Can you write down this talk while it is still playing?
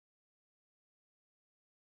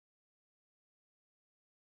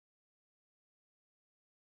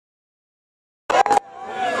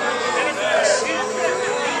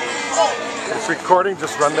recording,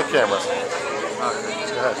 just run the camera. Go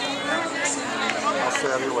ahead. I'll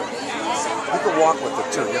stay out of your way. You can walk with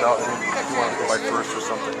it too, you know, I mean, if you want to go by first or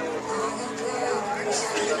something.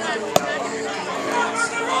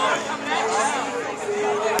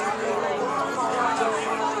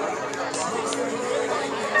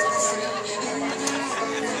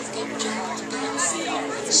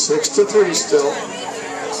 Six to 3 still.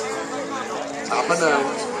 Top of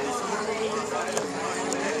 9.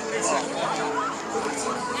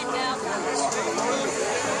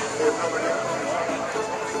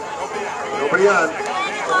 Nobody on.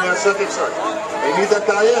 Nobody on second start. They need that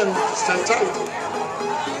guy in to stay tight.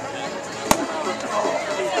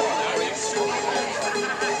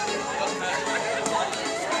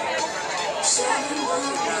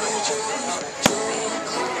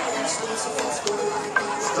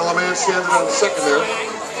 Still a man standing on the second there.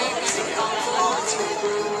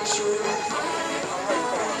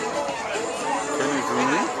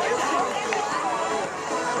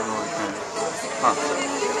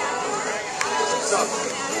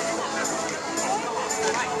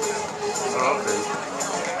 Okay.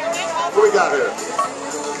 What we got here?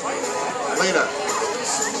 Lena.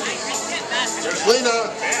 There's Lena.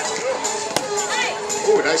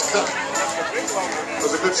 Ooh, nice cut. That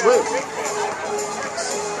was a good swing.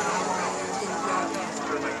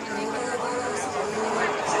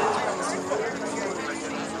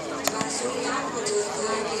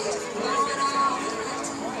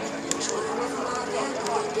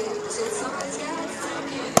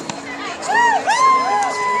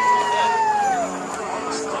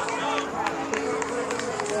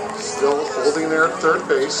 Still holding there at third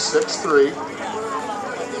base, 6-3.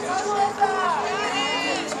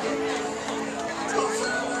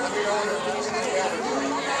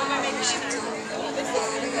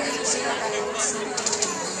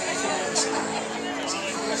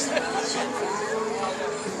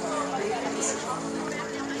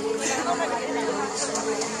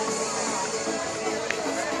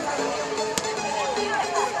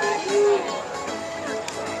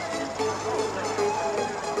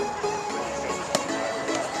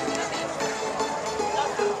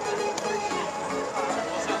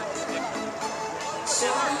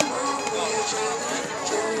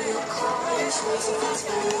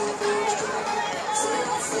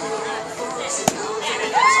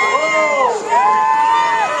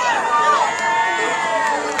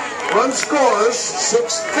 Run scores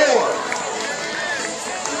 6-4.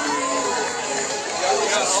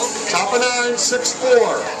 Top of 9,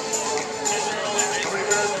 6-4.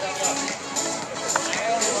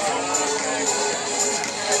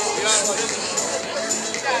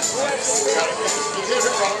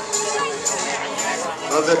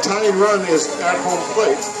 The tying run is at home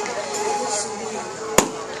plate.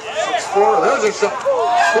 6-4. There's a shot.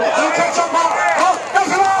 They'll catch up. Oh,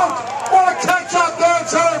 there's an out. What a catch up there in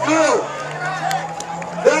center field.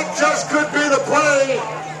 That just could be the play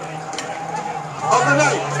of the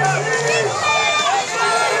night.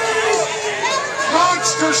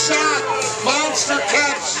 Monster shot. Monster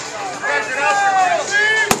catch.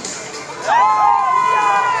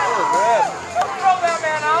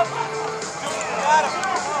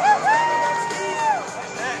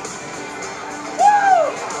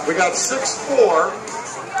 We got 6-4.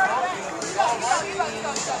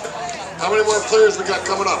 How many more players we got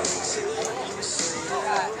coming up?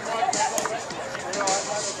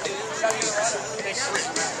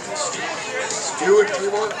 You and 3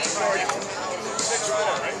 more?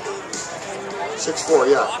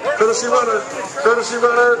 6-4, yeah. Courtesy runner. Courtesy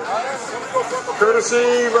runner.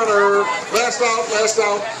 Courtesy runner. Last out, last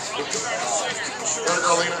out. There we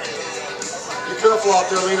go, Lena. Be careful out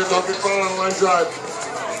there, Lena. Don't get caught on a line drive.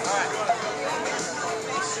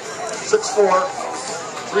 6-4.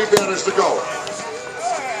 3 batters to go.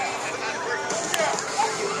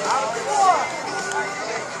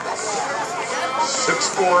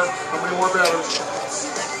 6-4. How many more batters?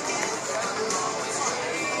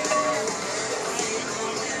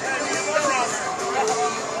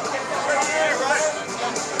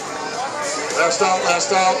 Last out,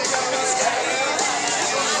 last out.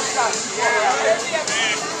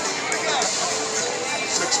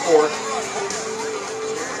 6-4.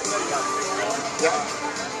 Yep.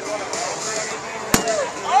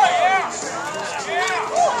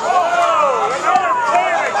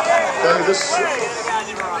 Okay, this.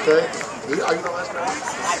 Okay. Are you the last batter?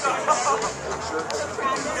 Sure.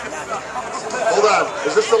 Hold on.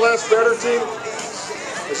 Is this the last batter, team?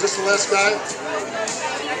 Is this the last guy?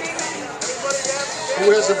 Who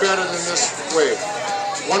hasn't batted in this wave?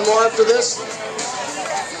 One more after this?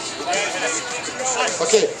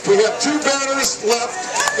 Okay, we have 2 batters left.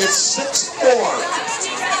 It's 6-4.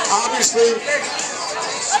 Obviously,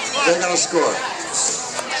 they're going to score.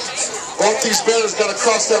 Both these batters got to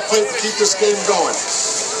cross that plate to keep this game going.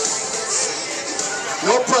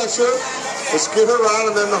 No pressure. Let's get her on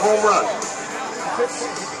and then the home run.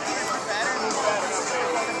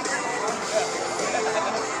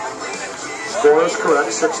 Score is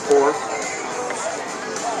correct, 6-4.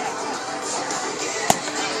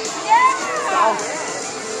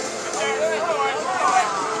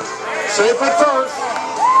 Safe at first.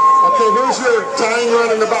 Okay, here's your tying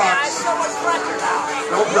run in the box.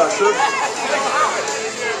 No pressure.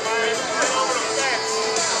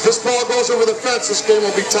 This ball goes over the fence. This game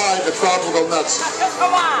will be tied. The crowd will go nuts.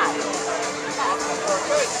 Come on.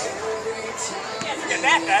 Get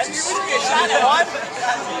that done. You wouldn't get shot at one.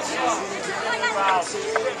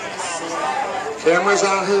 Camera's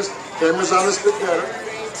on his big batter.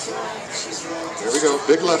 There we go.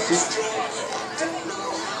 Big lefty.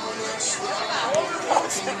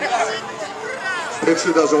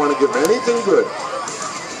 Pitcher doesn't want to give anything good.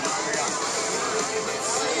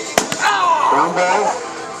 Ground ball.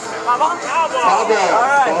 Foul ball. Foul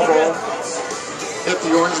ball. Hit the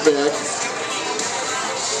orange bag.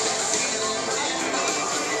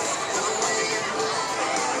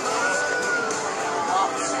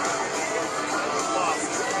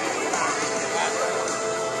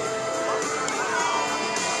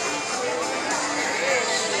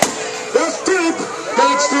 That's deep.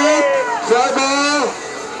 That's deep. Fly ball.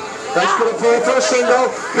 That's going to pull for a single.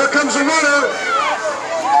 Here comes the runner.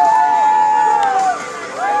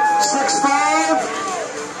 6-5.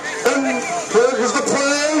 And here's the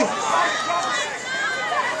play.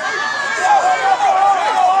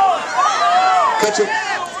 Catch it.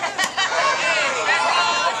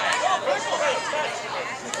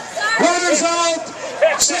 Runners out.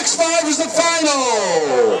 6-5 is the final.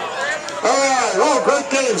 All right. Oh, great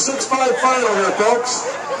game. 6-5 final here, folks.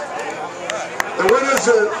 The winners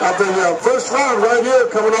of the first round right here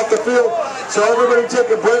coming off the field. So everybody take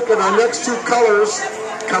a break, and our next two colors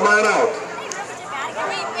come on out.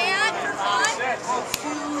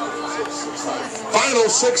 Final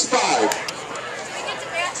 6-5.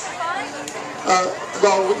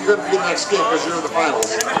 Well, you're going to be the next game because you're in the finals.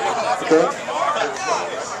 Okay?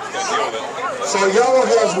 So yellow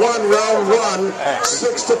has won round one,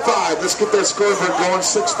 6-5. Let's get that scoreboard going,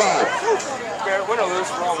 6-5. Win or lose,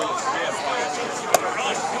 wrong.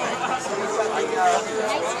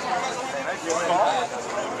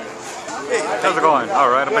 How's it going? All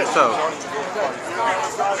right, I bet so.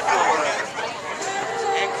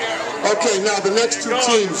 Okay, now the next two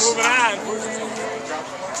teams.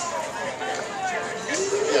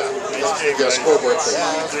 Yeah, scoreboard thing.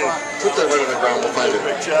 Put that right on the ground, we'll find it.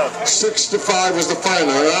 6-5 is the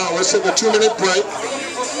final. Now let's take a 2-minute break.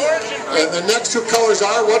 And the next two colors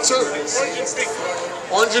are, what's it?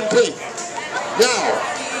 Orange and pink. Now,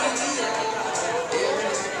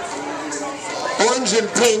 orange and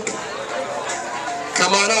pink,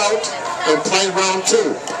 come on out and play round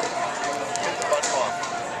two.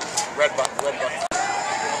 Red button.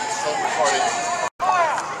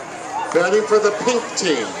 Batting for the pink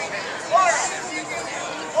team.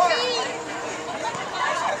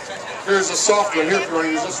 Here's a soft one here if you want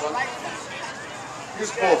to use this one.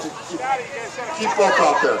 Use both. Keep both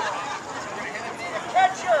out there.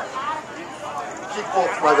 Keep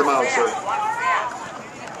both by the mound, sir.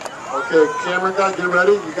 Okay, camera guy, get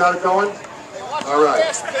ready. You got it going? All right.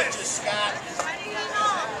 You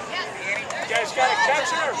guys got a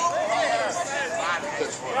catcher?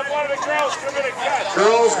 One of the girls come in and catch.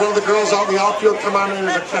 Girls, one of the girls out in the outfield, come on in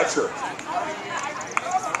as a catcher.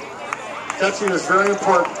 Catching is very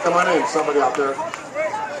important. Come on in, somebody out there.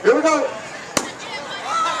 Here we go.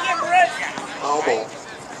 Foul ball.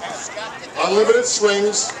 Unlimited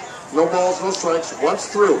swings. No balls, no strikes. Once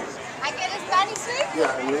through. I get his batting swing?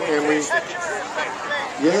 Yeah,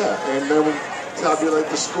 and then we tabulate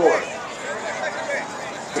the score.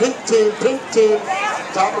 Pink team.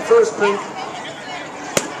 Top of first, pink.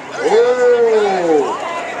 Oh!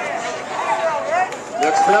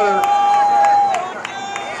 Next batter.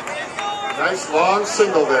 Nice long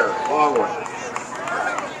single there. Long one.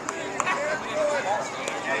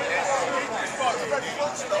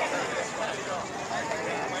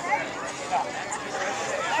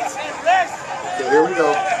 Okay, here we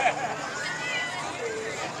go.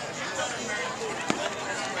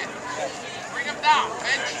 Bring him down,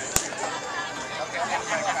 bitch.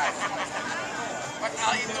 What the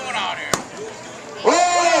hell are you doing out here?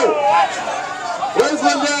 Oh!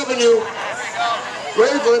 Graveland Avenue.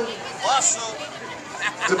 Graveland.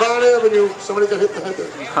 Devon Avenue. Somebody got hit the head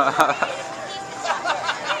there.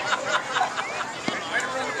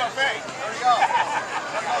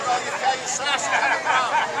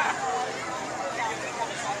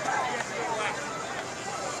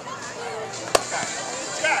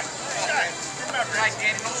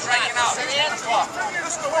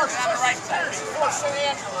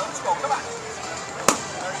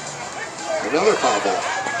 Another foul ball.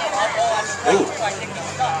 Ooh.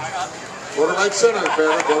 Go to right center,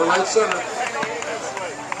 Barrett. Go to right center.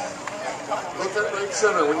 Look at right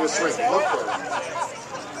center when you swing. Look there.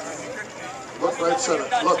 Look right center.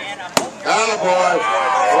 Look. Attaboy.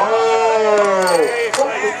 Oh!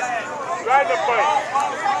 Ride the fight.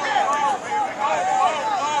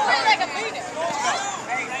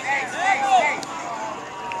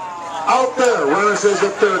 Out there. Runner says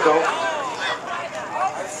up there, though.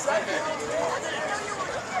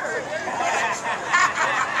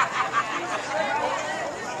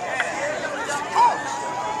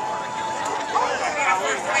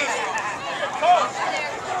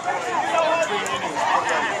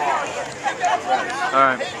 All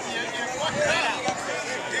right.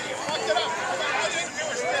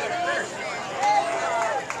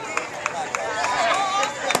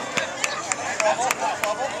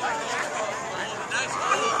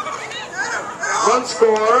 Run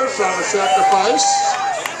scores on the sacrifice.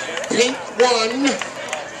 Pink 1.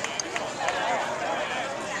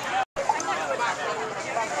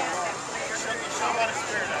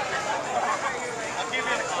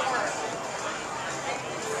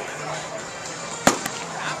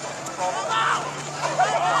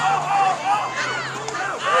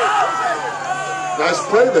 Nice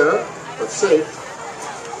play there, but safe.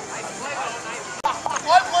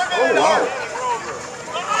 Oh, wow.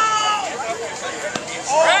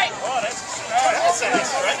 Right. That's a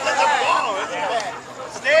strike. Let the ball.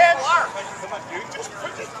 Stand. Come on, dude. Just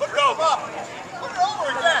put it over. Put it over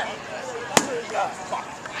again.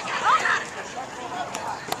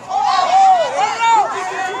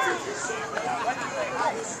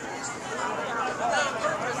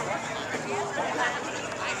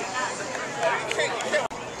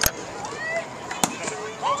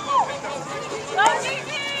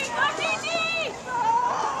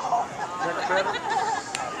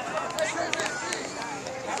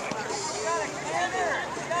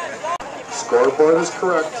 Scoreboard is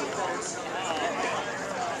correct.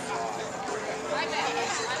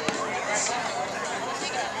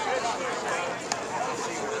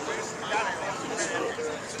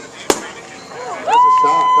 That's a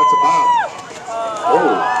shot. That's a bomb. Oh.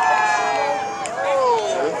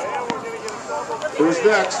 Okay. Who's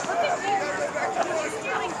next?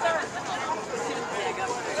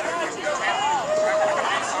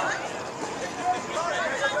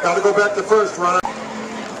 Got to go back to first, runner.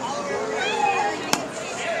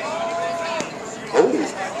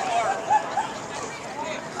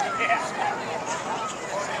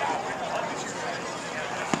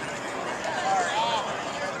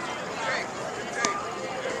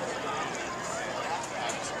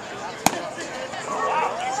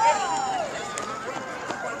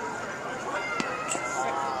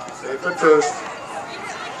 Safe at first.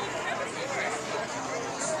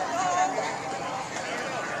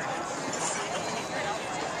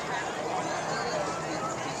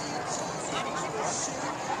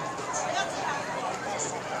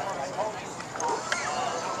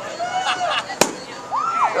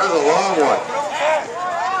 That's a long one.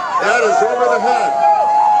 That is over the head.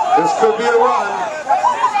 This could be a run.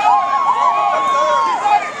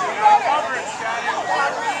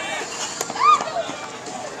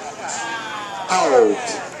 Out.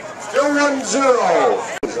 Still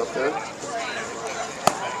 1-0. He's up there.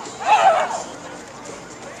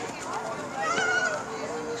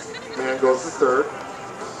 Man goes to third.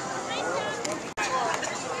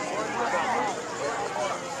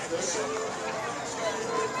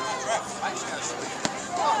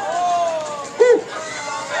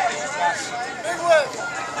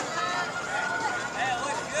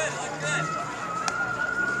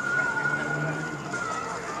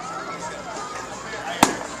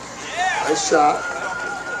 Nice shot.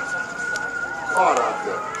 Caught out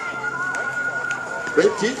there.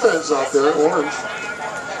 Great defense out there at Orange.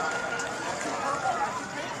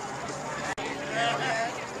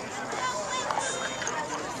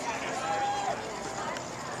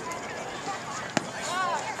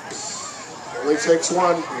 Only takes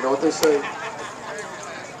one. You know what they say.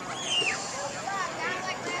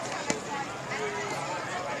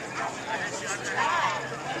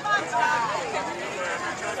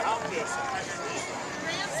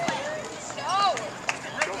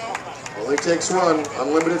 Only takes one.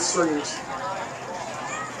 Unlimited strings.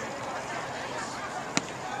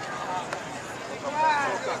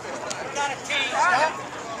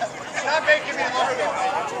 Stop making me look.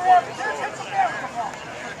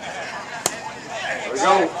 There we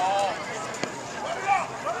go.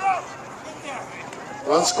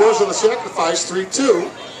 Run scores on the sacrifice, 3-2.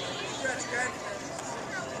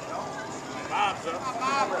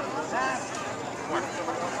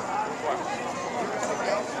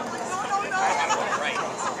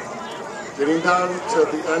 Getting down to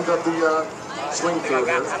the end of the swing through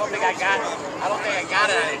here. I don't think I got it. I don't think I got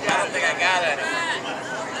it.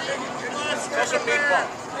 That's a big ball.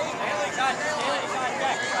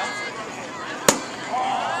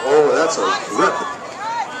 Oh, that's a rip.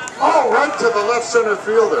 Oh, right to the left center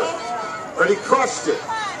fielder. But he crushed it.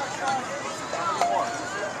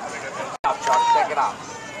 Check it out.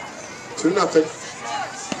 2-0. Nice.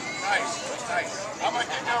 How much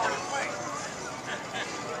you know to play?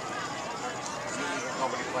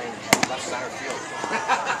 Nobody playing left center field.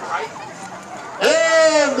 Right?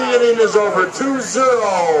 And the inning is over.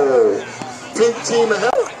 2-0. Pink team ahead.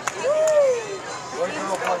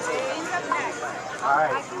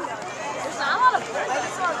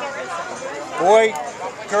 Boy,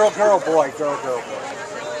 girl, girl, boy, girl, girl, boy.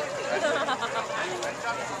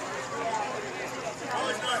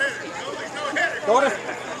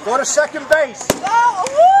 Go to second base.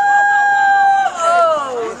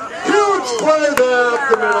 Huge play there up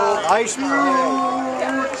the middle. Nice move.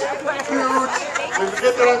 Huge. Did you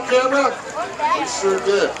get that on camera? We sure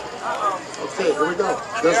did. Okay, here we go.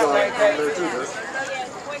 There's one there too. There.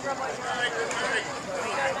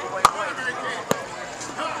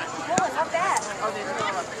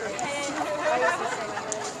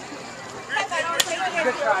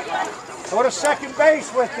 Go to second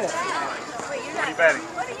base with it. What are you betting?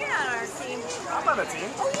 What are you on our team? I'm on the team.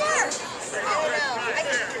 Oh, yeah. I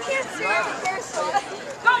can't see it.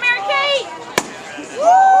 Go, Mary Kate!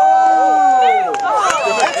 Woo!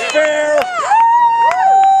 That's fair.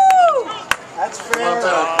 That's fair. Well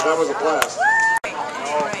done. That was a blast.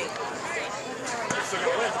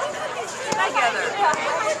 Together.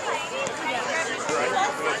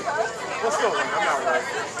 We'll still win. I'm not worried.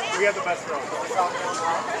 We have the best throw.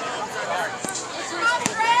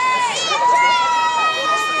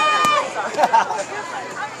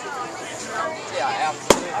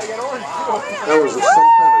 That was some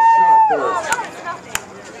kind of shot there.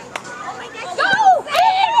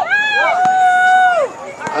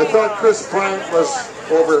 I thought Chris Bryant was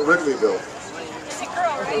over at Wrigleyville.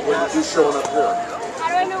 When he's showing up here.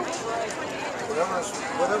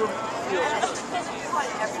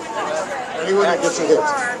 Anyone that gets a hit.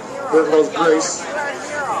 There goes Grace.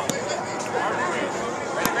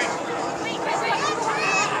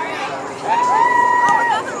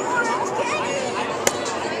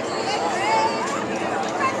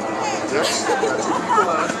 Next, got 2 people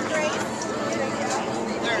on.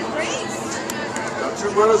 Got 2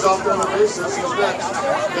 runners out there on the bases. Who's next?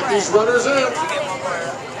 Get these runners in.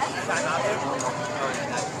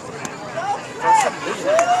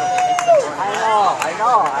 I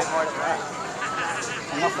know.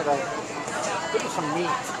 Enough of that. Give me some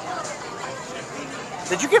meat.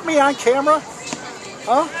 Did you get me on camera?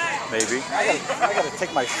 Huh? Maybe. I gotta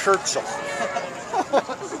take my shirts off.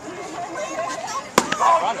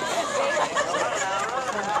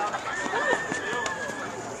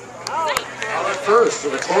 At first,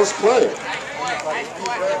 in a close play.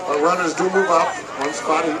 Our runners do move up, 1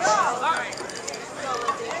 spot each.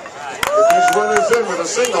 Get these runners in with a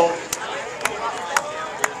single.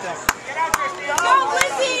 Go,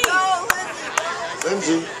 Lizzie!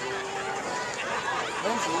 Lindsay.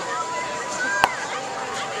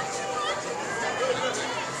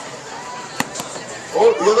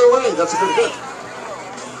 Oh, the other way. That's a good hit.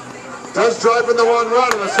 Does drive in the 1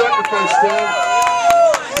 run on a sacrifice stand.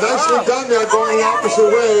 Nicely done there, going the opposite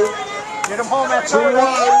way. Get him home at 2 third.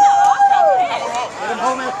 wide. Get him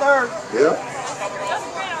home at third. Yep.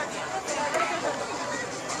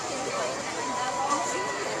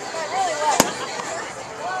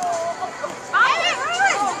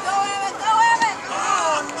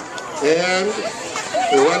 And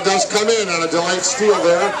the run does come in on a delayed steal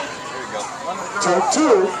there.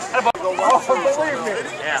 2-2. Oh, believe me.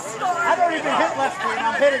 Yeah. I don't even hit lefty, and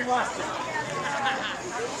I'm hitting lefty.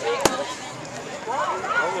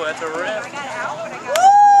 Oh, that's a rip.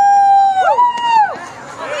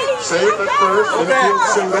 Safe at first, infield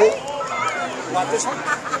single. Want this one?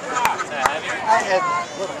 I had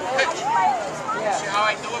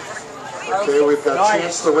Okay, we've got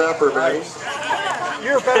Chance the Rapper, man.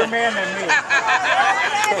 You're a better man than me.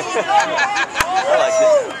 I like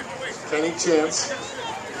it. Kenny Chance.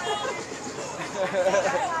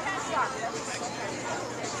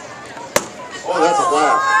 Oh, that's a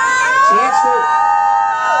blast. Chance for...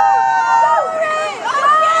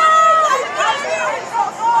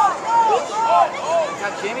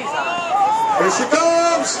 Here she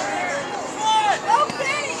comes!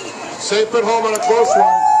 Safe at home on a close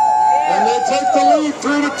one. And they take the lead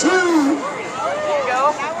 3-2.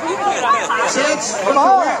 Chance, Come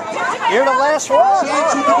on. You're the last one.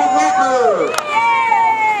 Chance with the big record.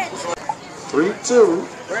 3-2.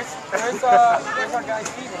 Where's our guy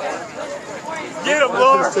Kedzie? Get him,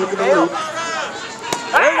 Lord. Taking the lead.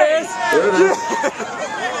 There it is! There it is.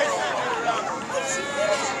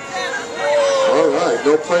 All right,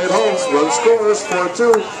 no play at home. Run scores,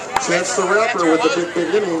 4-2. Chance the Rapper with the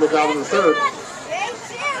big inning. They got in the third.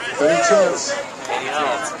 Any chance?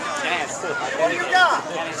 Chance. What do you got?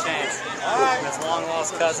 Any chance. That's long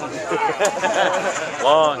lost cousin.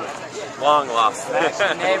 Long lost. I'm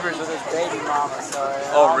actually neighbors with his baby mama, so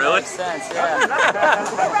it Oh, all really? makes sense, yeah.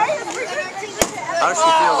 How does she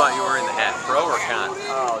feel about you wearing the hat? Pro or con?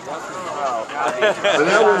 Oh, definitely pro. And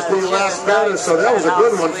that was the last batter, so that was a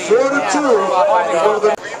good one. 4-2.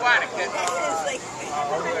 Where you want it, kid?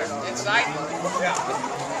 Inside?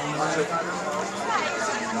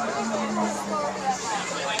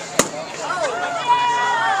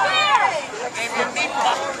 I gave you a knee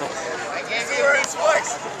pop. I gave you a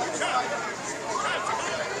sports.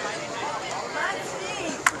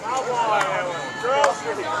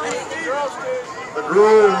 The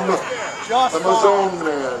groom, the Mazzoni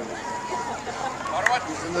man.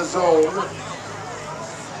 He's in the zone.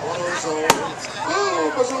 Oh,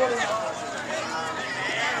 Mazzoni.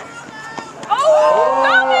 Oh,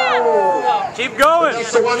 Keep going!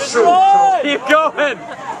 That's the one shoot. Keep going!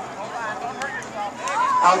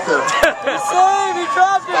 Out there. Save! He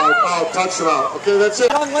dropped it! Oh, touch him out. Okay, that's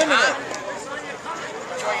it. Unlimited.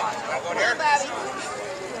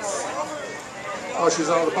 Oh, she's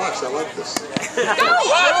out of the box. I like this.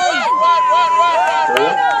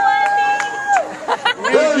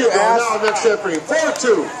 There you go. Now next set for you.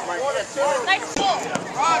 4-2. nice.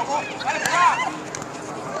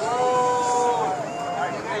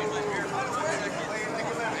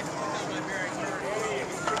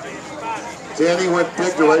 Danny went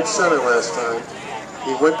big to right center last time.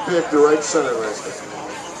 He went big to right center last time.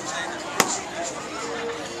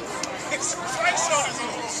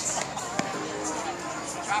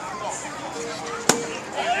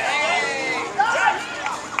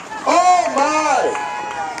 Oh my!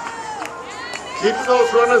 Keeping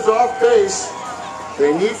those runners off base.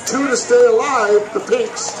 They need 2 to stay alive, the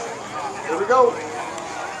Pinks. Here we go.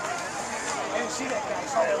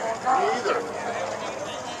 Me either.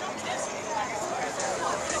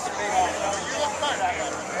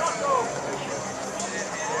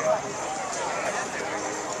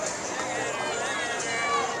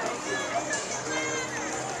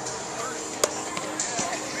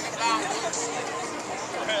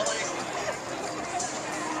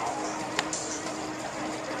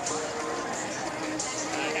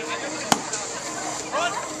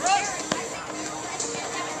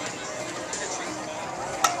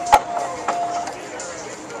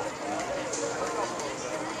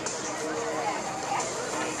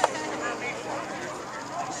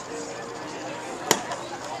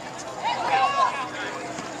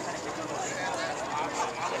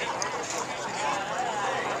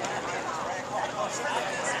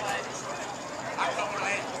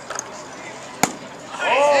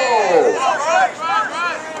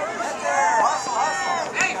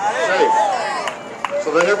 So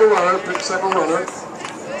they have a runner, picks up a runner.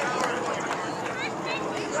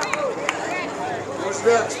 Who's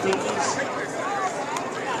next, Pinkies?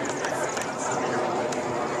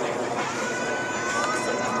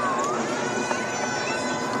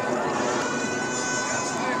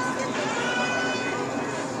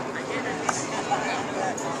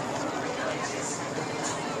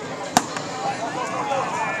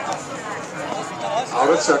 Out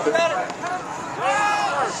at second.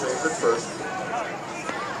 Save it first.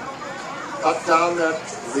 Cut down that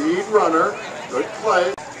lead runner. Good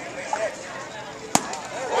play.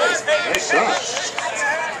 Nice shot.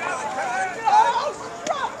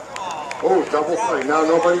 Oh, double play. Now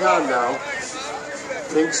nobody on now.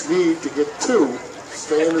 Pinks need to get 2.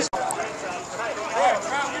 Stay in this.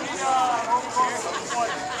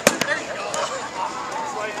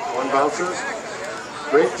 One bouncer.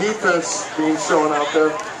 Great defense being shown out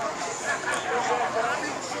there.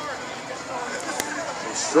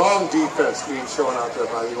 Strong defense being shown out there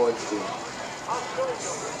by the Orange team.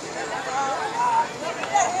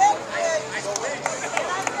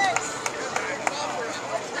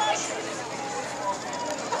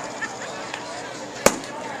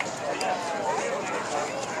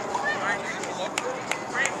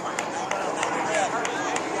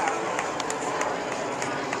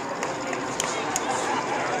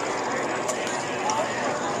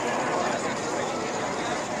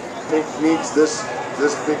 Pink needs this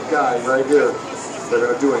big guy right here. They're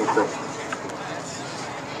going to do anything.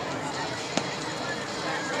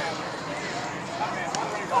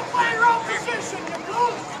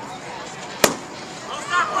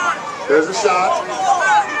 There's a shot.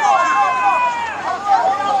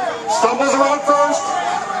 Stumbles around first.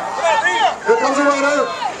 Here comes a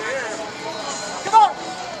runner. Come on!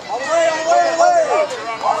 All the way, all the way, all the way!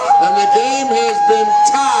 And the game has been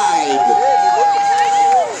tied.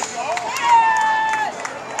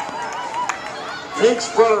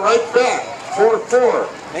 Pink's brought it right back.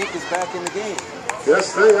 4-4. Pink is back in the game.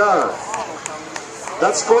 Yes, they are.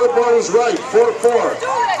 That scoreboard is right. 4-4.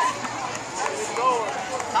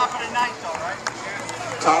 Top of the ninth, though, right?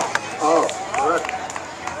 Top. Oh, correct.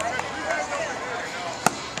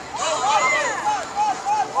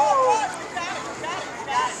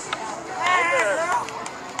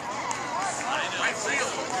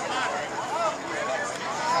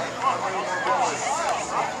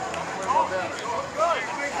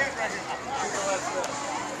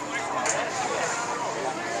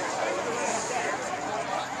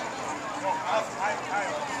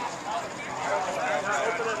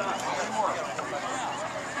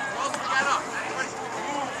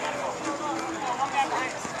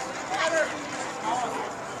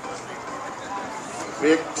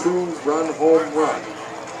 Big 2-run home run.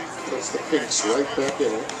 Puts the Pinks right back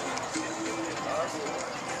in it.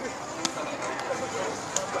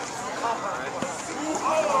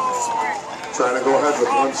 Trying to go ahead with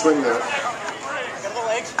one swing there.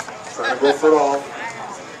 Trying to go for it all.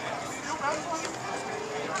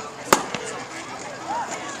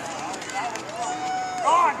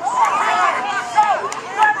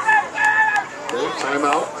 Okay,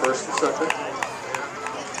 timeout, first and second.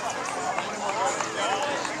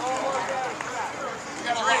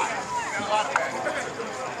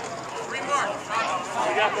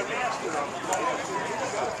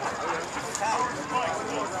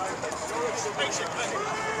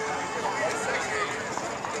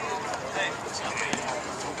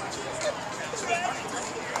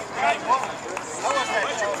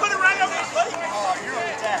 Put it right over his leg. Oh, you're on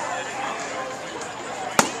that.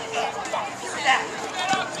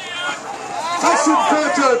 Touchdown, fair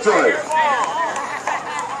territory.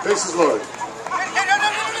 Bases loaded.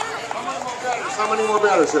 How many more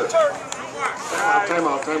batters here?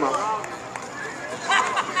 Timeout, timeout.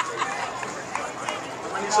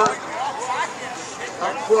 How many, sir?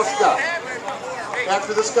 Who else you got?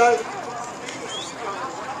 After this guy?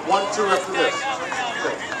 1, 2 after this.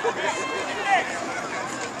 Okay.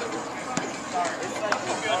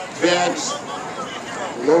 Bags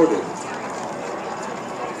loaded.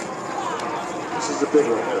 This is the big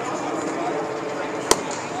one here.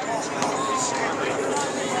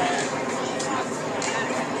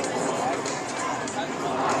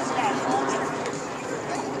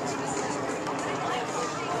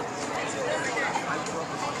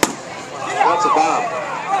 That's a bomb.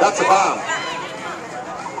 That's a bomb.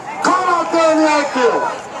 Call out there in the outfield.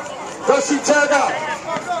 Does she tag out?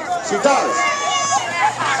 She does.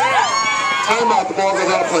 Timeout. The ball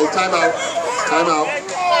goes out of play. Timeout. Timeout.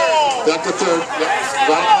 Back to third. Yep.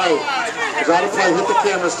 Goes out of play. Goes out of play. Hit the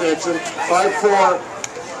camera stanchion. 5-4.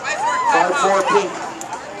 5-4 Pink.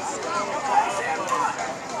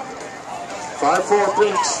 5-4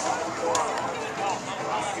 Pinks.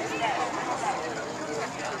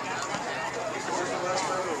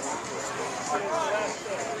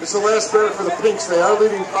 This is the last batter for the Pinks. They are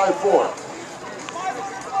leading 5-4.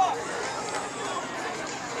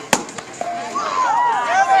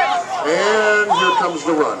 And here comes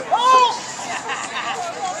the run.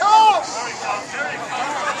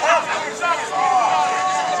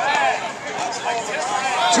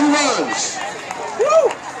 2 runs.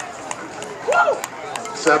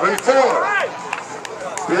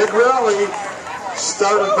 7-4. Big rally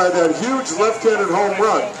started by that huge left-handed home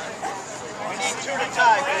run.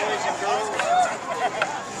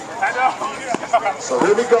 So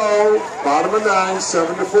here we go, bottom of 9,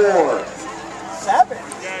 7-4. 7?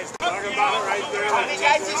 How many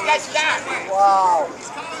guys these guys got? Wow.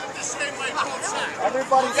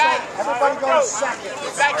 Everybody goes second.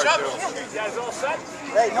 You guys up?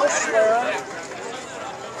 Hey, no swearing.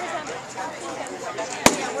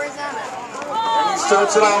 And he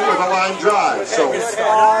starts it out with a line drive. So there's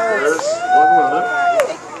one runner.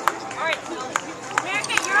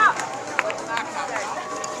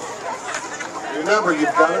 Remember,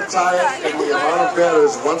 you've got to tie it in the amount of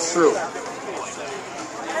batters once through.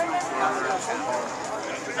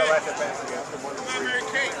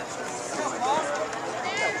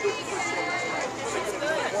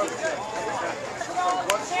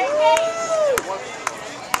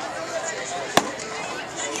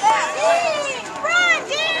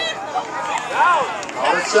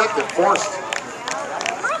 Out at second, forced.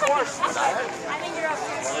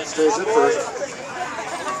 Stays at first.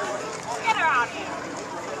 Get her out here.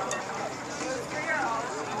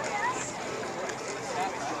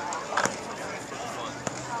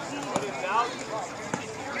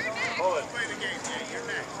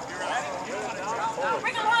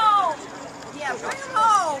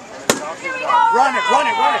 Run it, run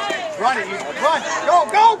it, run it. Run it, you run. Go,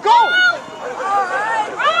 go, go!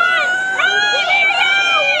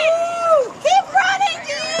 Keep running,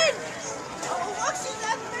 dude!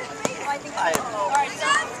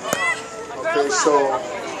 Okay, so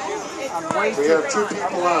we have 2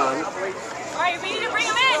 people on. Alright, we need to bring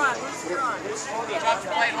him in!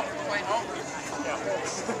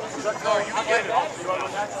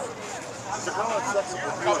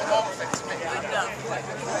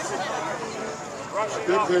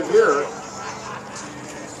 Good hit here.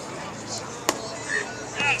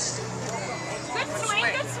 Good swing,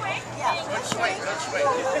 good swing. Yeah, good swing, good swing.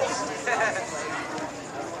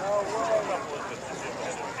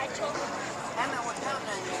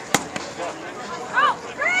 Oh,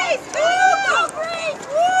 Grace! Woo! Go, Grace!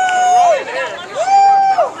 Woo!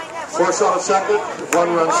 Woo! 4 shot a second,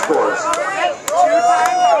 1 run scores.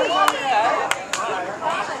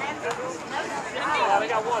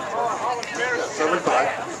 Yeah,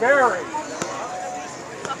 7-5. Barry.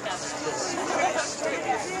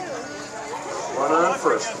 1 on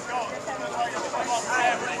first.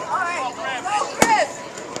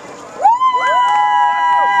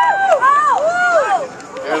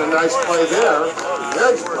 And a nice play there.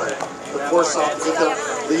 Nice play. The force off to get the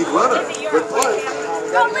lead runner. Good play.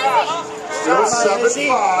 Still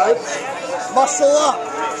 7-5. Muscle up.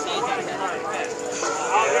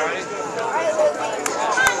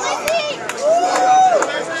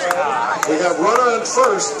 We have runner on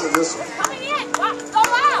first in this one. Coming in! Go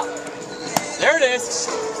out! There it is.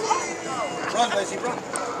 Run, Lizzie, run.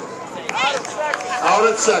 Out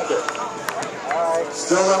at second.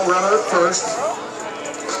 Still a runner at first.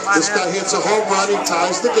 This guy hits a home run. He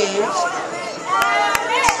ties the game.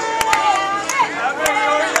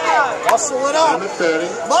 Muscle it up.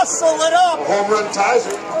 Muscle it A up. home run ties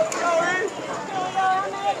it.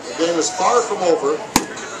 The game is far from over.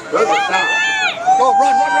 There's a count. Go, run,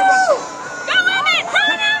 run, run, run. Go, Emmett!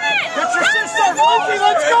 Run, Emmett! Get your sister, Lindsay,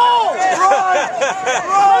 let's go! Run!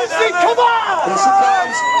 Lindsay, come on! Here she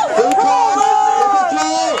comes. Here he comes. Here we go.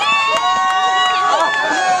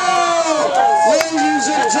 Ladies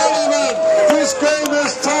and gentlemen, this game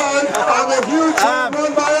is tied on the huge home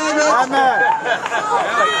run by Emmett. Amen.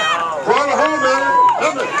 Brought it home, man.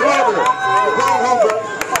 Emmett, come over here. You brought it home, bro.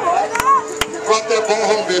 Brought that ball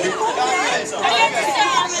home, baby.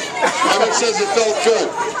 Emmett says it felt good.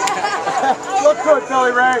 Look good,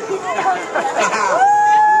 Billy Ray.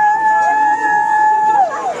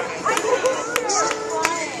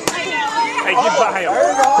 Hey, get by him. There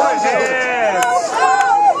you go. Yes.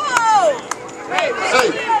 Hey,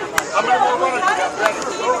 How many more runners you got, Brad?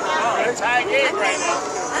 Tie game right now.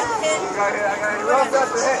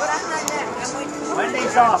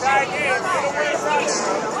 Wendy's off. Tie game.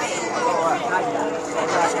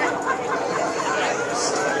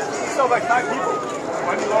 Still like 5 people.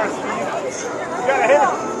 Wendy, Lawrence, Steve. You gotta hit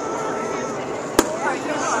him.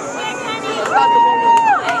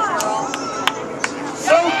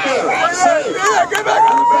 Soper, save. Yeah, get back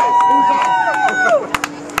on the base.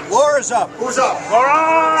 Laura's up. Who's up? Laura!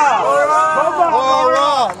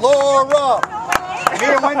 Laura. Me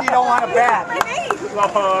and Wendy don't want a bat.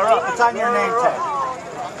 Laura! It's on your name tag.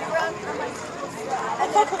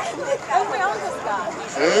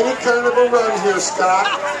 Any kind of a run here, Scott.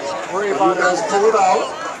 Worry You about guys it. pull it out.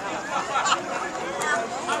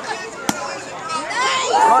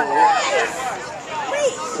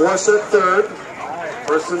 Force at third.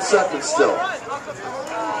 First and second still.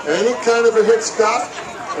 Any kind of a hit, Scott,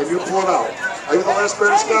 and you pull it out. Are you the last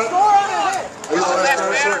batter, Scott? Are you the last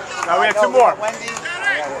batter, sir? Now we have 2 more.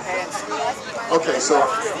 Okay, so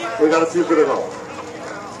we got a few good to go.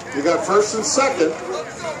 You got first and second.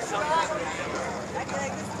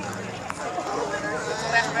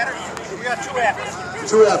 We got 2 after.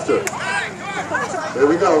 2 after. There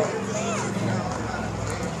we go.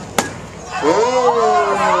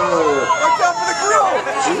 Oh! Watch out for the grill.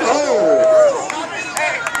 Oh!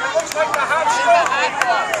 Hey, it looks like the hot stove.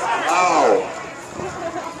 Ow!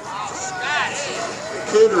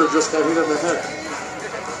 Caterer just got hit in the head.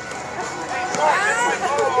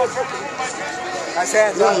 Nice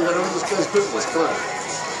hands Yeah, up. you gotta know this guy's business. Come on.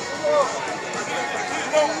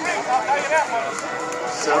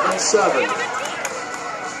 7-7.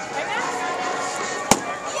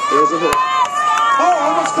 There's a hit. Oh,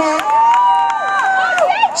 almost caught.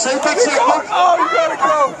 Safe at second. Oh, you gotta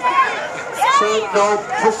go. Safe, no,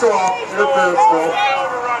 push her off. Interference, no.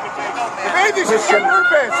 Baby, just get her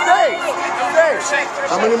base. Stay.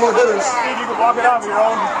 How many more hitters? Steve, you can walk it off your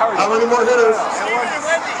own. How many more hitters?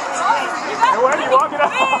 Hey, Wendy, walk it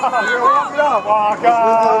off. You're walking it off. Walk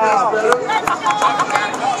off. Better.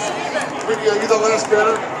 Kedzie, are you the last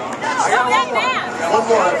batter? One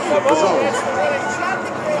more. Mazzoni.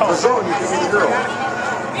 Mazzoni, you can be the girl.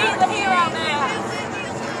 Be the hero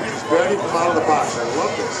now. Ready to come out of the box. I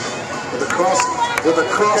love this. With a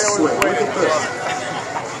cross swing. Look at this.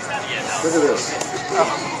 Look at this.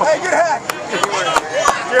 Hey, good hack.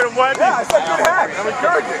 Get him, Wendy. Yeah, I said good hack. I'm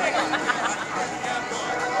encouraging.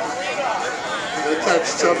 They catch,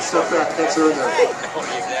 Chubb, step back. That's her in there.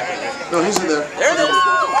 No, he's in there. There it is.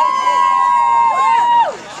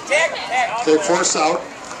 Okay, force out.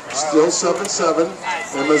 Still 7-7.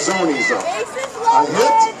 And Mazzoni's up. A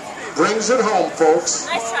hit brings it home, folks.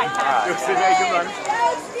 Nice try, Good run.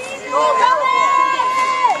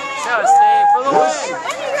 Show, Steve, for the win.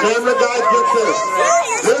 Camera guy, get this.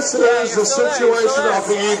 This is the situation of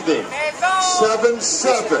the evening.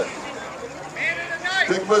 7-7.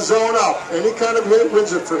 Big Mazzoni up. Any kind of hit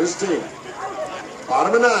wins it for his team.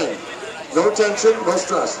 Bottom of 9. No tension, no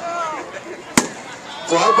stress.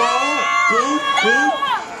 Fly ball. Deep, deep.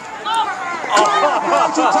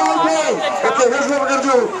 It's a tie game. Okay, here's what we're going to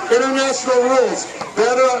do. International rules.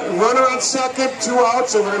 Runner on second, 2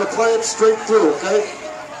 outs, and we're going to play it straight through, okay?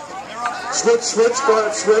 Switch, switch, go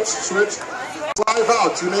ahead, switch, switch. 5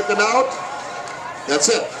 outs. You make an out, that's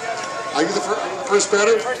it. Are you the first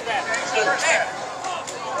batter?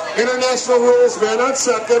 International rules, man on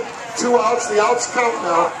second, 2 outs. The outs count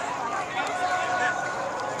now.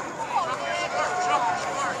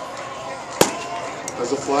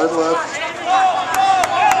 There's a fly left.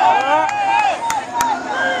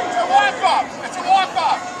 It's a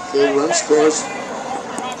walk-off. Okay, run scores.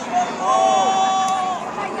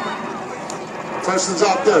 Person's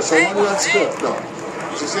out there, so 1 run score. No.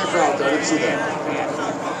 She's in for out there. I didn't see that.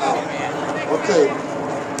 Out. Okay.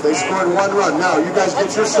 They scored 1 run. Now, you guys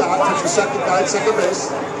get your shot. Put your second guy at second base.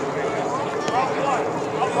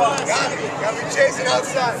 Got me chasing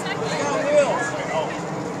outside.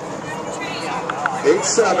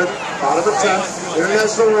 8-7, bottom of 10.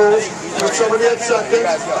 International rules. Put somebody at second.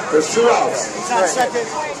 There's 2 outs.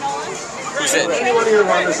 Any one of your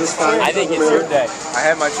runners is fine. I think it's your day. I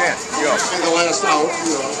had my chance. You go. Say the last out.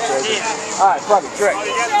 All right, buddy, trick.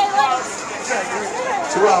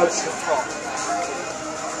 2 outs.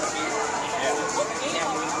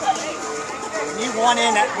 We need one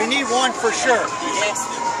in. We need one for sure.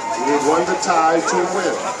 You need 1 to tie, 2 to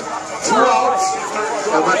win. 2 outs,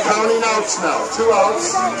 and we're counting outs now. 2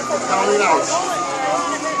 outs, we're counting outs.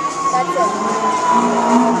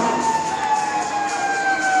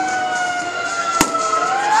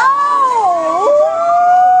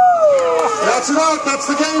 That's it out. That's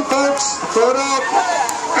the game, folks. Throw it out.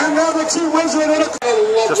 And now the team wins it in a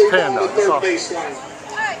Just pan now. third baseline.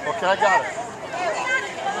 Okay, I got it.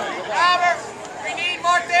 Robert, we need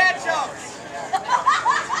more dad jokes.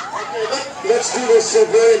 Let's do this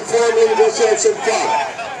very informally. Let's have some fun.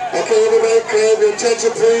 Okay, everybody, can I have your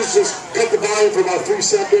attention, please? Just cut the volume for about 3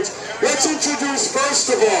 seconds. Let's introduce, first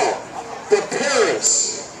of all, the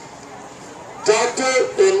parents. Dr.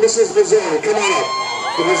 and Mrs. Mazzoni. Come on up.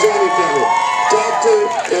 The Mazzoni family. Dr.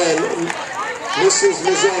 and Mrs.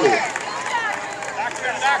 Mazzoni.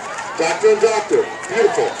 Doctor and doctor.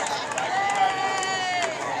 Beautiful.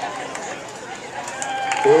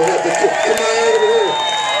 We'll have the kid. Come on over here.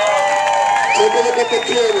 Take a look at the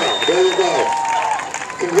camera. There you go.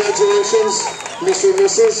 Congratulations, Mr. and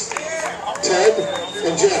Mrs. Ted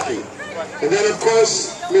and Jackie. And then, of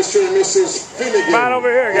course, Mr. and Mrs. Finnegan. Come on over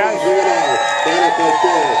here, guys. Here we are. Right up right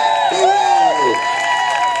there. All right.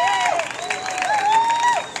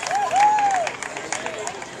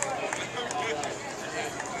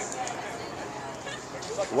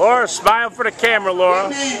 Laura, smile for the camera, Laura.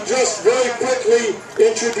 Let me just very quickly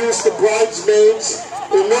introduce the bridesmaids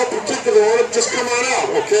in no particular order. Just come on out,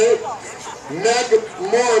 okay? Meg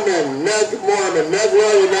Mormon. Meg, where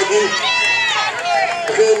are you, Meggie?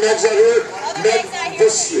 Okay, Meg's out here.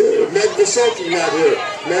 Meg Vasoki not here.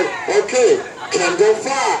 Meg, okay. Kendall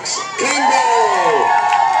Fox. Kendall!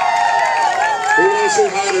 We want to say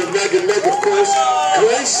hi to Meg and Meg, of course.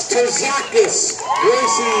 Grace Terzakis.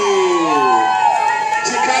 Gracie!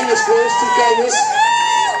 T-kindness, Grace.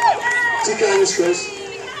 T-kindness, Grace.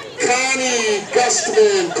 Connie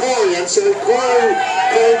Gustman. Corey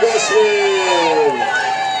Gustman.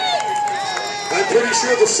 I'm pretty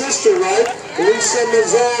sure the sister, right? Lisa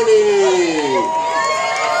Mazzoni.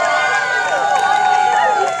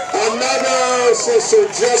 Another sister,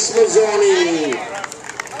 Jess Mazzoni.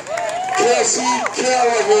 Cassie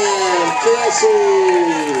Callahan.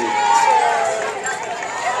 Cassie.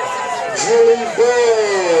 Julie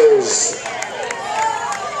Buzz.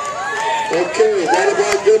 Okay, that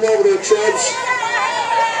about good over there, Chubbs.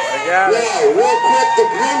 got it. Now, real quick, the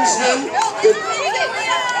groomsmen.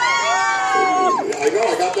 I know,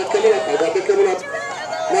 I got that coming up.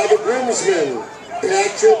 Now the groomsmen.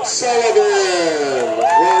 Patrick Sullivan.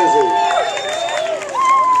 Where is he?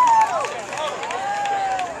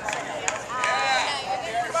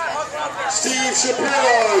 Steve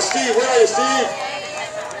Shapiro. Steve, where are you, Steve?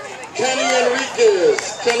 Kenny Enriquez.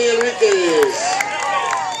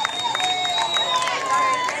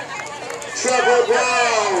 Trevor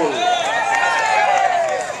Brown.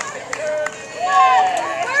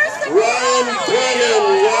 Ryan Brennan.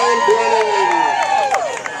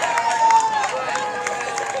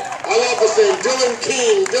 I love this name. Dylan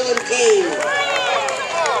King.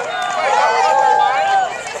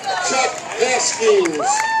 Chuck Haskins.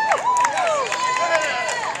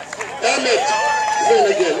 Emmett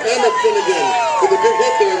Finnegan with a big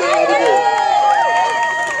hit there now.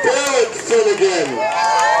 Barrett Finnegan.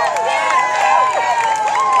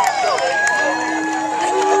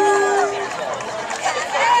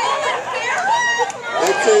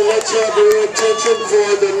 Okay, let's have your attention for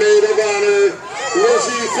the maid of honor,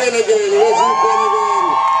 Lizzie Finnegan.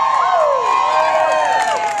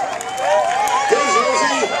 Here's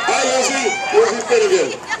Lizzie. Hi, Lizzie Finnegan.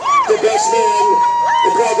 The best man,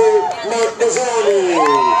 the brother, Mark Mazzoni.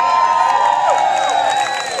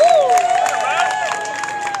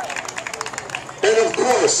 And of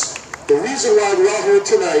course, the reason why we're out here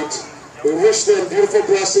tonight, we wish them beautiful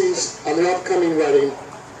blessings on their upcoming wedding.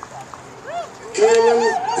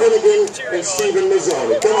 Carolyn Finnegan and Stephen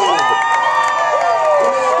Mazzoni. Come on out.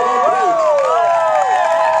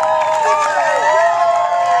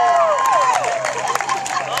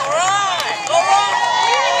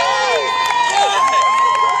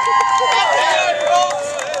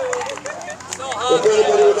 If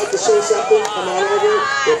anybody would like to say something, come on over.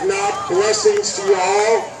 If not, blessings to you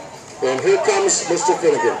all. And here comes Mr.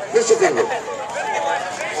 Finnegan. Mr. Finnegan.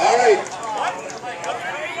 All right.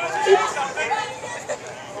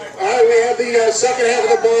 We have the second half of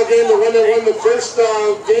the ball game. The one that won the first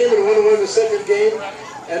game and the one that won the second game.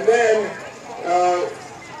 And then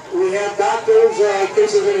we have doctors in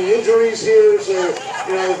case of any injuries here. So,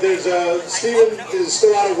 you know, there's Stephen is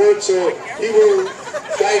still out of work, so he will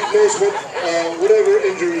diagnose whatever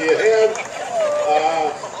injury you have.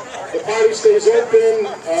 The party stays open.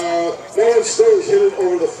 No one still has hit it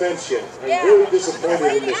over the fence yet. I'm very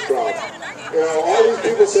disappointed in this crowd. You know, all these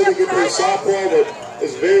people say they can play softball, but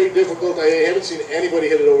it's very difficult. I haven't seen anybody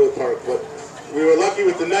hit it over the park, but we were lucky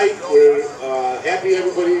with the night. We're happy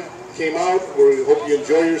everybody came out. We hope you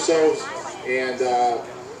enjoy yourselves. And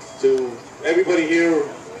to everybody here,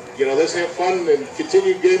 you know, let's have fun and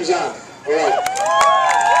continue games on. All right.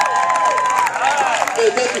 Hey,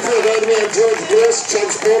 thank you for inviting me. I'm George Bliss,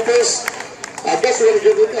 Chubb's Purpose. I guess we're going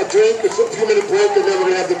to give a drink. It's a few-minute break, and then we're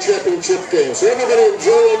going to have the championship game. So everybody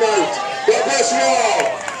enjoy the night. God bless you all.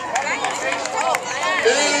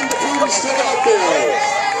 And the food is still out there.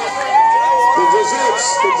 The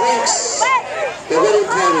desserts, the drinks, the wedding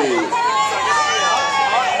party.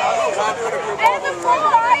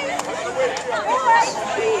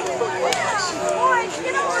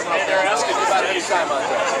 They're asking you about any time on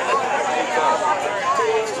this.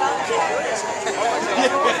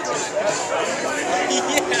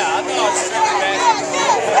 Yeah, I thought it's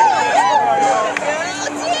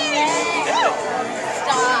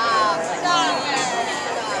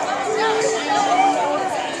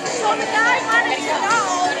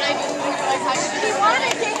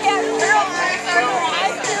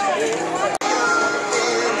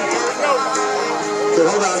Okay,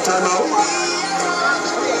 hold on, time out.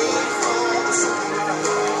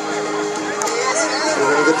 We're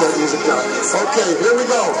going to get that music down. Okay, here we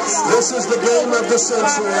go. This is the game of the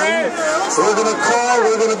century. We're going to call,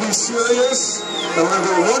 we're going to be serious, and we're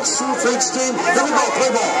going to 1, 2, 3, team. Here we go, play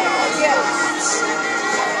ball.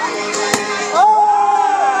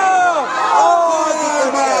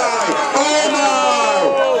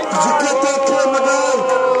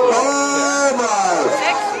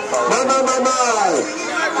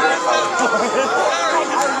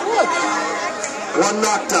 One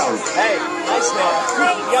knockdown. Hey, nice man.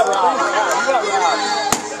 You got robbed.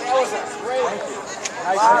 That was a great.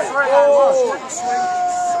 Nice man.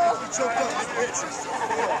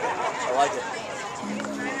 I like it.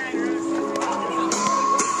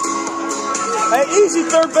 Hey, easy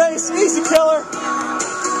third base. Easy killer.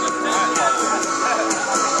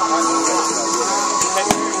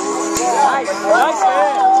 Nice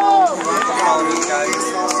man.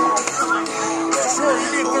 Sure, you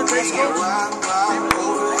need third base coach?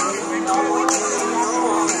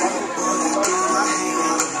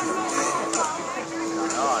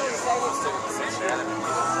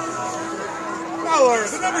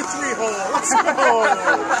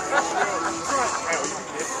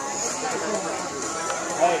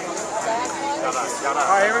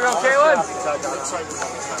 Alright, here we go, Caitlin.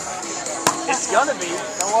 It's gonna be.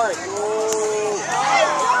 Don't worry.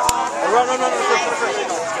 Run.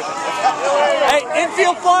 Hey,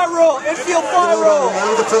 infield fly rule. Infield fly rule. One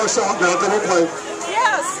of the first out, now double play.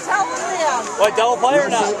 Yes, tell them that. What, double play or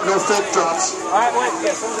not? No fake drops. Alright, wait.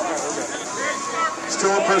 Yes,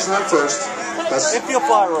 Still a person at first. That's infield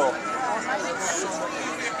fly rule.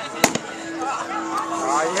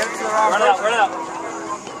 Run out.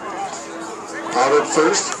 out at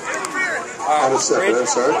first. Out at second, I'm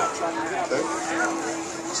sorry. Okay.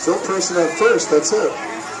 Still person at first, that's it.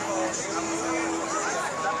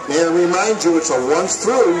 May I remind you, it's a once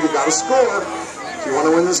through, you gotta score if you want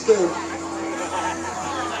to win this game.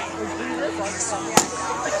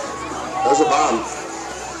 There's a bomb.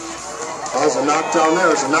 There's a knockdown there,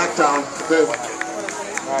 there's a knockdown. Okay.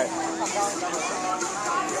 Alright.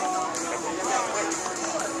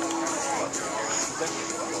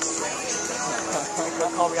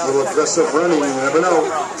 A little aggressive running, you never know.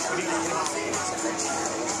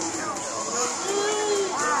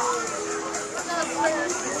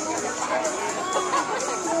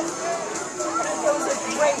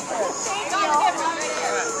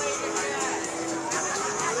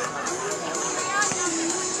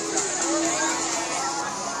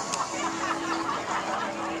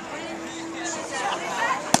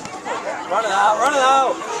 Run it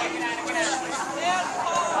out.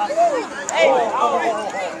 Hey.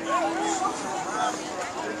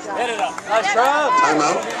 Hit it up. Nice run. Time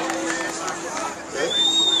out. Okay.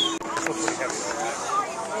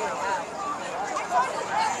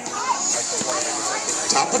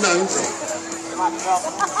 Top of ninth.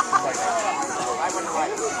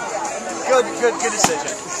 Good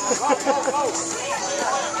decision.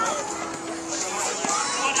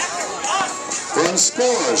 One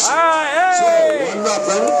scores. All right, hey. So 1-0.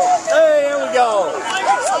 Hey, here we go. All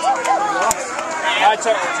right, so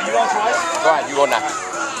you on twice? Go ahead, you go next.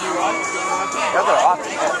 You run? The other off.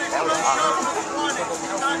 That was off.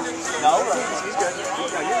 No, he's good.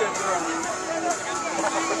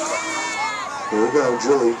 Here we go,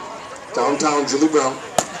 Julie. Downtown Julie Brown.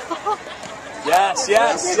 Yes.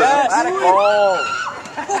 Oh.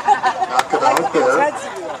 Knock it out there.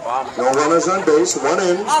 No runners on base. One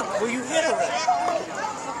in. Will you hit her?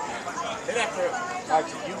 Hit after it.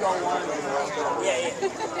 You go one. Yeah.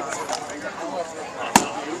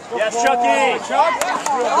 Yes, Chucky.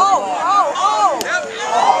 Out!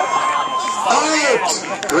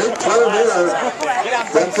 Great play there.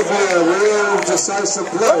 That could be a real decisive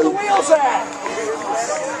play. Wheels at?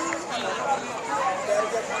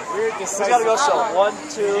 We gotta go so. 1,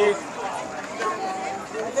 2.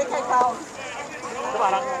 I think I count. Come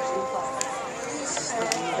on.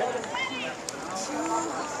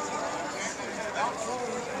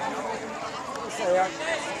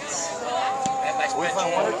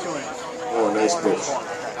 Oh, nice pitch.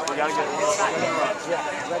 We gotta get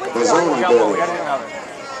Mazzoni, baby.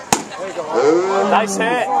 Oh, Nice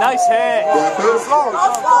hit. Dapper.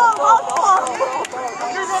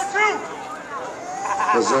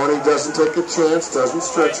 Mazzoni doesn't take a chance, doesn't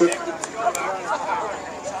stretch it.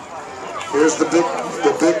 Here's the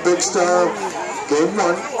big star of game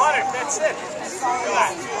one. That's it.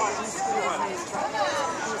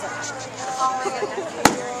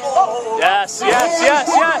 Yes.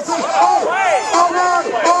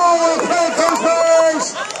 Oh, first base!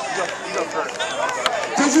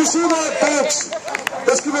 Did you see that, folks?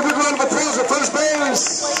 Let's give a big round of applause at first base.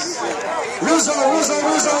 Rizzo.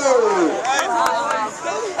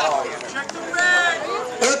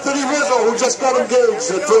 Anthony Rizzo, who just got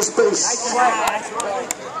engaged at first base.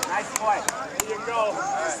 Nice play. Here you go.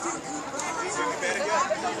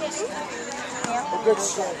 Good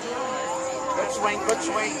swing. Good swing.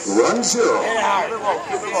 1-0. Hit it hard.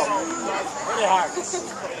 Keep it low. Hit it hard.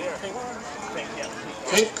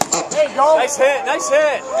 Pink up. There you go. Nice hit.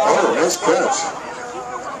 Oh, nice catch.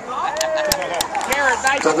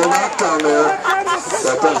 Double knockdown there.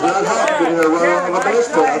 That does not help getting a run on the base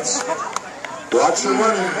paths. Watch your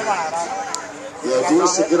running. The idea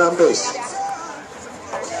is to get on base. All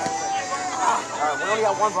right, we only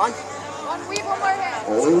got one run. One more hit.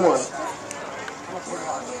 Only one.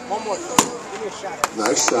 One more. Give me a shot.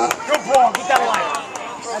 Nice shot. Good ball. Get that line.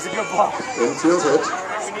 That's a good ball. Infield hit.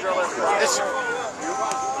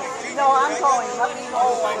 No, I'm going. Let me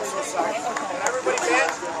know. Everybody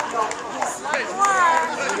dance?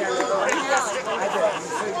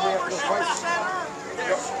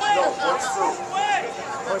 No, what's through?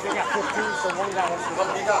 They got 15, so one guy has to What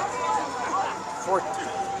do you got? 14.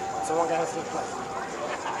 So one guy has to play.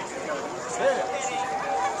 Yeah.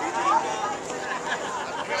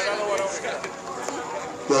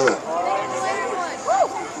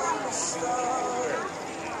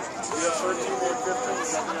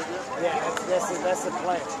 Yeah, that's the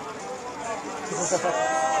plan.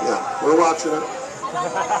 Yeah, we're watching it.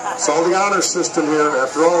 It's all the honor system here.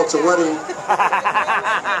 After all, it's a wedding.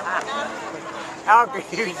 How are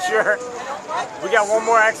you sure? We got one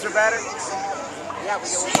more extra batter? Yeah, we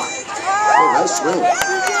got one more. Oh, nice swing.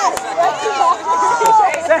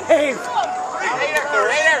 Save!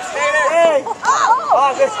 Stay there. Hey!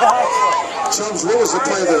 Oh, this is excellent. Chums, what was the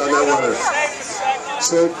play there on that runner?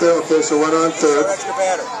 Save there. Okay, so run on third. Extra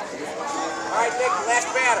batter. All right, Nick, last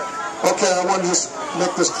batter. Okay, I want to just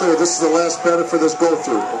make this clear. This is the last batter for this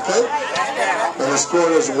go-through, okay? And the score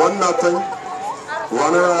is 1-0.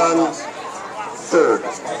 Runner on third.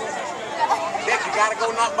 Nick, you gotta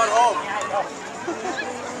go nothing but home.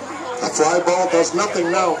 A fly ball does nothing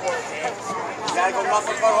now. You gotta go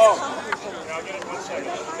nothing but home.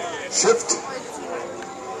 Shift.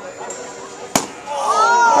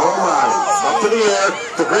 Oh my, up in the air.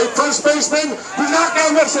 The great first baseman, he's not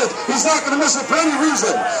going to miss it. He's not going to miss it for any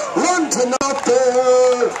reason. 1-0.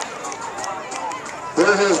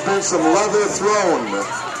 There has been some leather thrown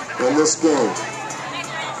in this game.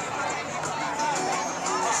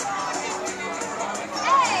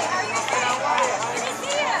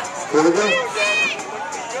 Finnegan?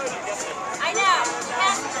 I know.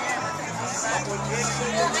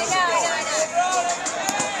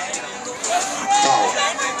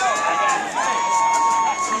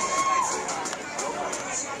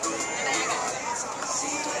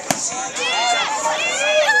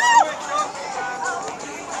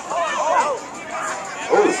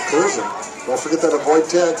 Oh, collision. Don't forget that avoid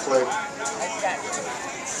tag play.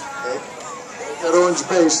 Okay. That orange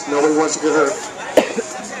base, nobody wants to get hurt.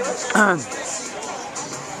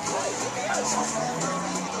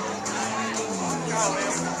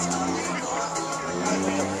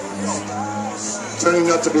 Turning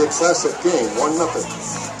out to be a classic game, 1-0.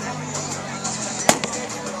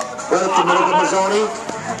 Right up the middle of Mazzoni.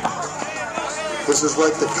 This is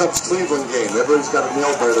like the Cubs-Cleveland game. Everybody's got a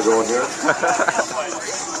nail biter going here.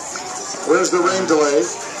 Where's the rain delay?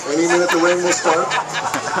 Any minute the rain will start.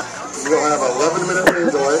 We'll have an 11-minute rain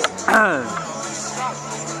delay.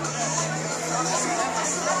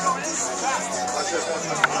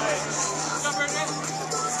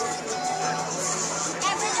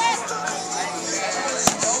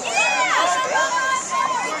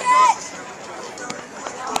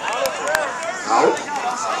 Out.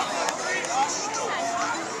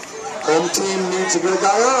 Home team needs to get a guy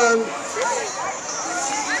on.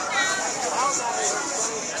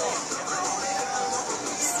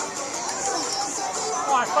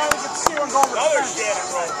 Oh, I finally get to see one going with the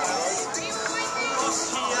fence.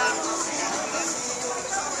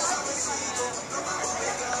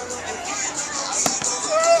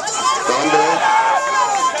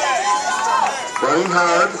 Running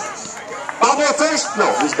hard. Bobble first? No,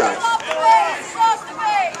 he's got it.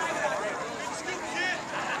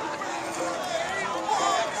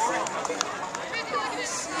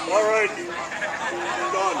 All right,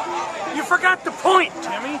 done. You forgot the point,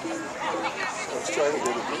 Timmy. I was trying to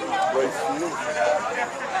get it right field.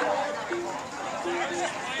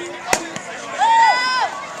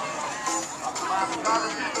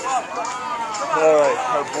 All right,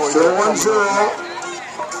 our boys. Still 1-0.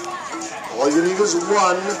 All you need is 1,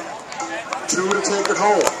 2 to take it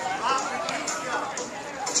home.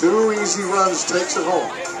 2 easy runs takes it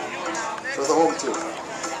home for the home team.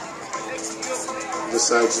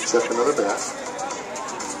 Decides to check another bat.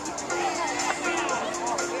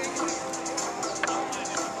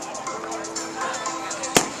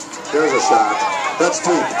 There's a shot. That's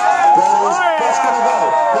deep. That's going to go.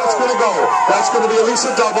 That's going to go. That's going to be at least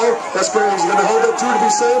a double. He's going to hold it 2 to be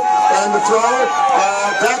safe. And the throw,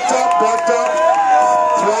 backed up.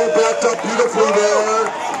 Throw backed up beautifully there.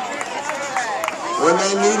 When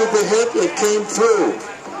they needed the hit, it came through.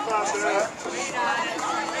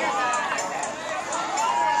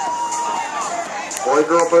 Boy,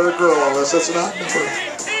 girl, unless it's not.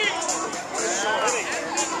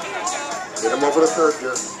 Get him over to third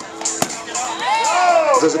here.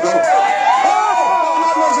 Does it go? There's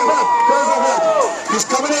a hit. He's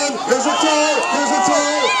coming in. Here's a throw.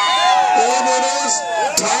 And it is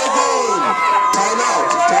tie game.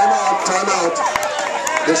 Timeout.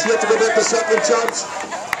 Does she have to go back to second, Chubbs?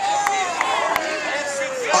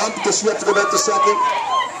 Does she have to go back to second?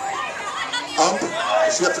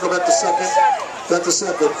 Does she have to go back to second? Back to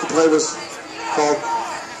second. The play was called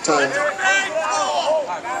time.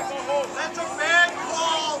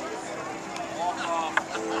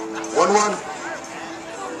 1-1.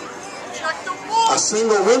 A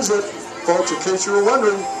single wins it, folks, in case you were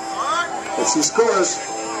wondering. If she scores,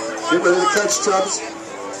 get ready to catch, Chubbs.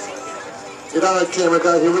 Get on it, camera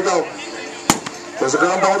guy. Here we go. There's a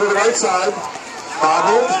ground ball to the right side.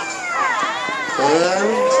 Bobbled.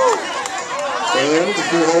 And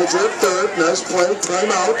he holds it third. Nice play.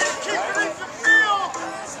 Timeout.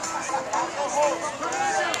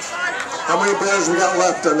 How many Bears we got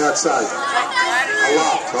left on that side? A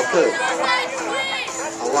lot. Okay.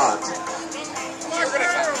 A lot.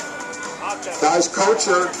 Guys, coach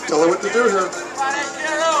her. Tell her what to do here.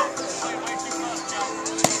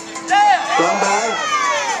 Ground ball.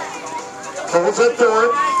 Holds it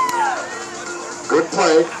third. Good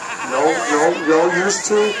play. No use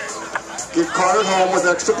to get caught at home with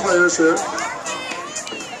extra players here.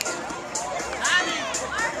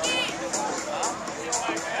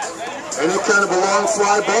 Any kind of a long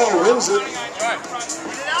fly ball wins it.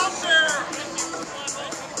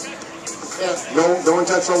 Yeah, no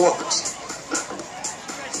intentional walks.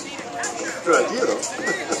 Good idea though.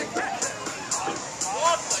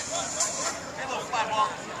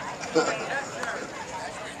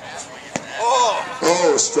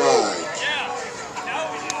 Oh, strike.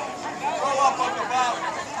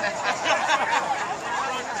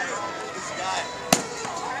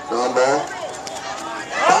 Ground ball.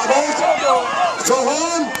 Bobbled. To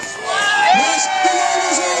home. Yes, the game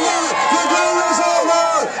is over. The game is over.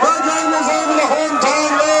 The game is over. The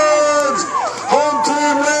hometown wins. Home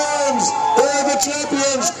team wins. They're the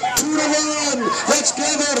champions. 2-1. Let's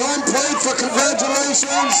give it home plate for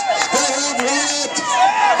congratulations. They have won it.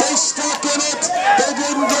 They stuck in it. They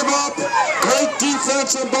didn't give up. Great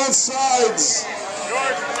defense on both sides.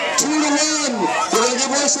 2-1. We're going to give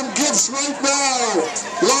away some gifts right now.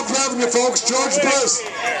 Love having you folks. George Bliss.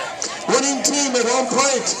 Winning team at home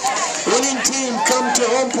plate. Winning team come to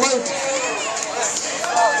home plate.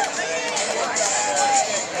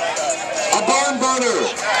 A barn burner.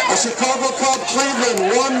 A Chicago Cub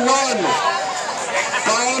Cleveland 1-1.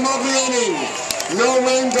 Bottom of the inning. No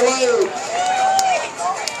rain delay.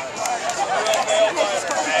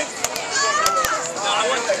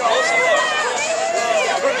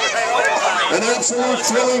 An absolute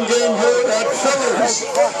thrilling game here at Thillens.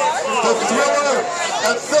 The thriller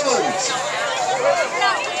at Thillens.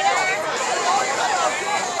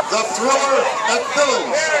 The thriller at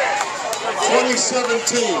Thillens.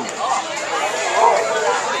 2017.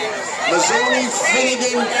 Mazzoni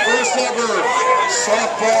Finnegan first ever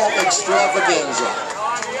softball extravaganza.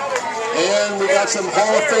 And we got some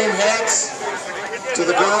Hall of Fame hats to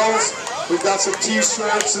the girls. We've got some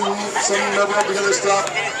t-shirts and some other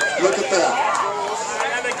stuff. Look at that.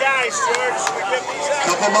 And the guys, George, we get these out.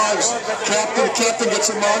 Couple mugs. Captain gets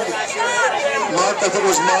a mug. Mark, I think it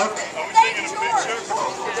was Mark.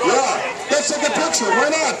 Yeah, let's take a picture. Why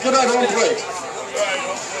not? Get on home plate.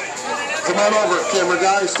 Come on over, camera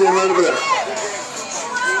guy. Stand right over there.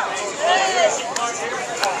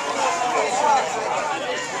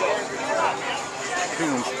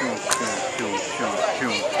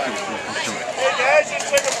 Hey guys, let's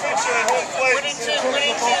take a picture at home plate.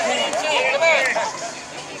 Winning team. Come here.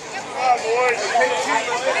 Come on, boys.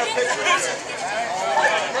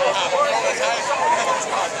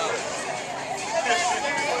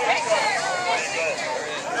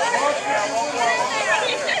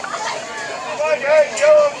 Come on, guys,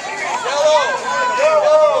 yellow.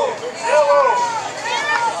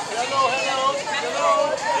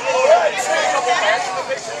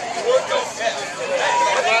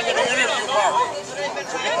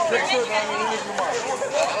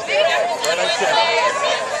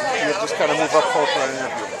 You just gotta move up close for an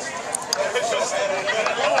interview.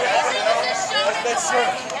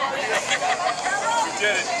 You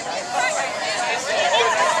did it.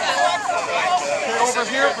 Okay, over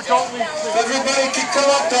here, but don't leave. Everybody can come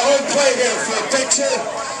up to home plate here for a picture.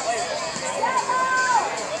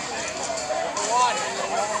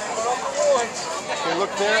 Okay,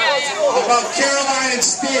 look there. How about Caroline and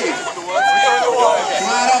Steve? Come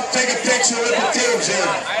on up, take a picture with the teams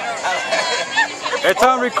here. It's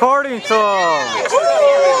on recording, so.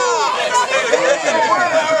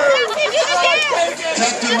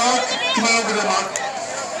 Captain Mark, come on over there, Mark.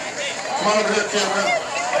 Come on over there, camera.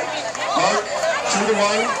 Mark,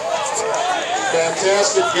 2-1.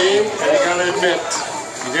 Fantastic game, and you gotta admit,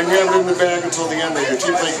 you didn't have it in the bag until the end there. Your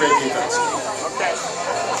team played great defense.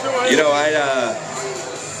 You know, I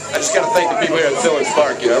just got to thank the people here at Thillens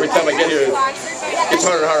Park. You know, every time I get here, it's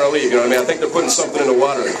harder and harder to leave. You know what I mean? I think they're putting something in the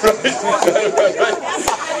water.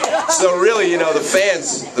 So really, you know, the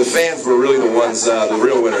fans were really the ones, the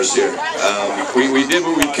real winners here. We did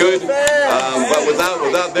what we could, but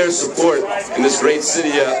without their support in this great city,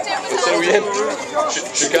 what city are we in?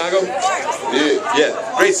 Chicago? Yeah,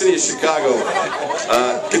 great city of Chicago.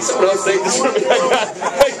 Can someone else take this from me?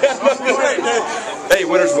 Hey,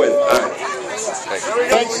 winners win. All right.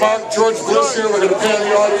 Thanks, Mark. George Bliss here. We're going to pan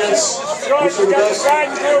the audience. Wish you the best.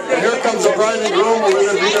 And here comes the bride and groom. We're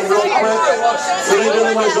going to meet them real quick. Finnegan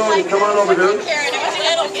and Mazzoni, come on over here.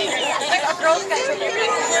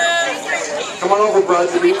 Come on over, bride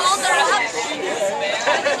to be. All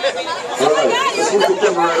right. Let's move the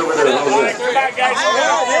camera right over there. How's that?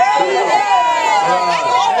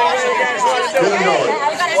 Get him going.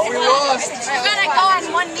 We lost. We're going to go on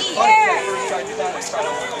one knee.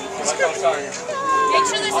 Make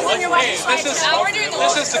sure this is on your wedding slide.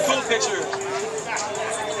 This is the cool picture.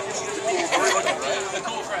 The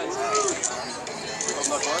cool friends.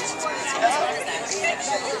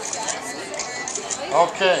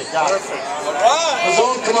 Okay, got it.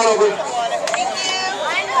 Mazzoni, come on over.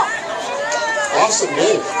 Awesome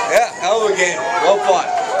game. Yeah, hell of a game. Well fought.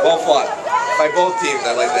 Well fought. By both teams,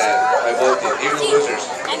 I like that. By both teams, even the losers.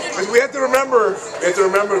 But we have to remember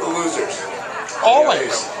the losers.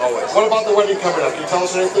 Always. Yeah, always. What about the wedding coming up? Can you tell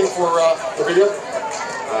us anything for the video?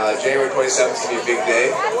 January 27th is going to be a big day.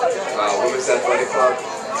 Women's Athletic Club.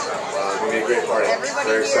 It's going to be a great party.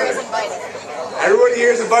 Very excited. Everybody here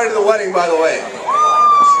is invited to the wedding, by the way.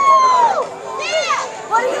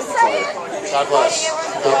 What are you saying? God bless.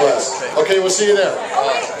 God bless. Okay, we'll see you there.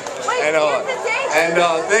 And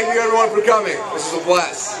thank you everyone for coming. This was a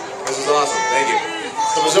blast. This was awesome. Thank you.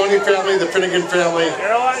 The Mazzoni family, the Finnegan family,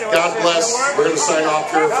 God bless. We're going to sign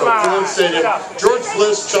off here from Thillens Stadium. George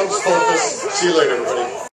Bliss, Chubbs Focus. See you later,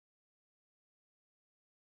 everybody.